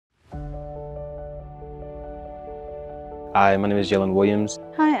Hi, my name is Jalen Williams,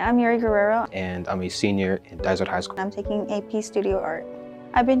 Hi, I'm Yuri Guerrero. and I'm a senior in Dysart High School. I'm taking AP Studio Art.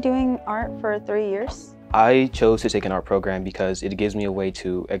 I've been doing art for 3 years. I chose to take an art program because it gives me a way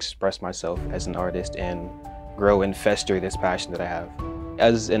to express myself as an artist and grow and fester this passion that I have.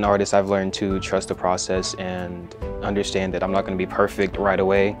 As an artist, I've learned to trust the process and understand that I'm not going to be perfect right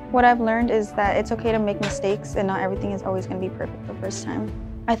away. What I've learned is that it's okay to make mistakes and not everything is always going to be perfect the first time.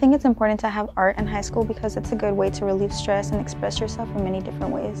 I think it's important to have art in high school because it's a good way to relieve stress and express yourself in many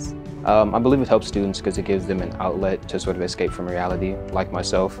different ways. I believe it helps students because it gives them an outlet to sort of escape from reality, like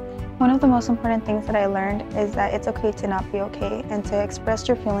myself. One of the most important things that I learned is that it's okay to not be okay and to express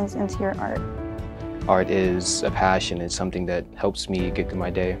your feelings into your art. Art is a passion. It's something that helps me get through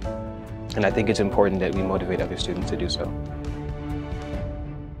my day. And I think it's important that we motivate other students to do so.